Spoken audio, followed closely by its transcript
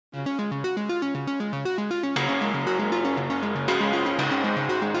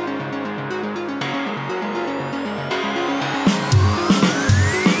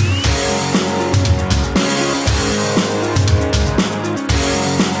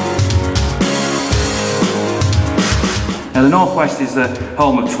Now, the North West is the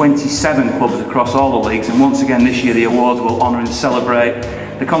home of 27 clubs across all the leagues, and once again this year the awards will honour and celebrate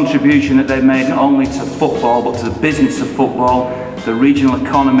the contribution that they've made not only to football but to the business of football, the regional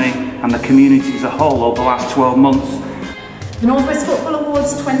economy and the community as a whole over the last 12 months. The North West Football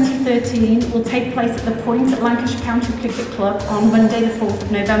Awards 2013 will take place at the Point at Lancashire County Cricket Club on Monday the 4th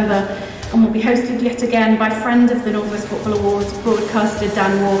of November and will be hosted yet again by friend of the North West Football Awards, broadcaster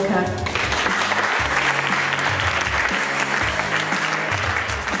Dan Walker.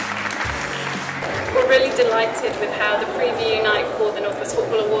 We're really delighted with how the preview night for the North West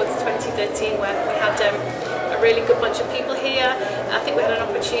Football Awards 2013 went. We had a really good bunch of people here. I think we had an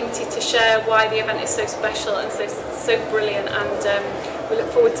opportunity to share why the event is so special and so brilliant, and we look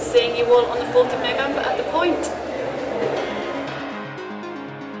forward to seeing you all on the 4th of November at the Point.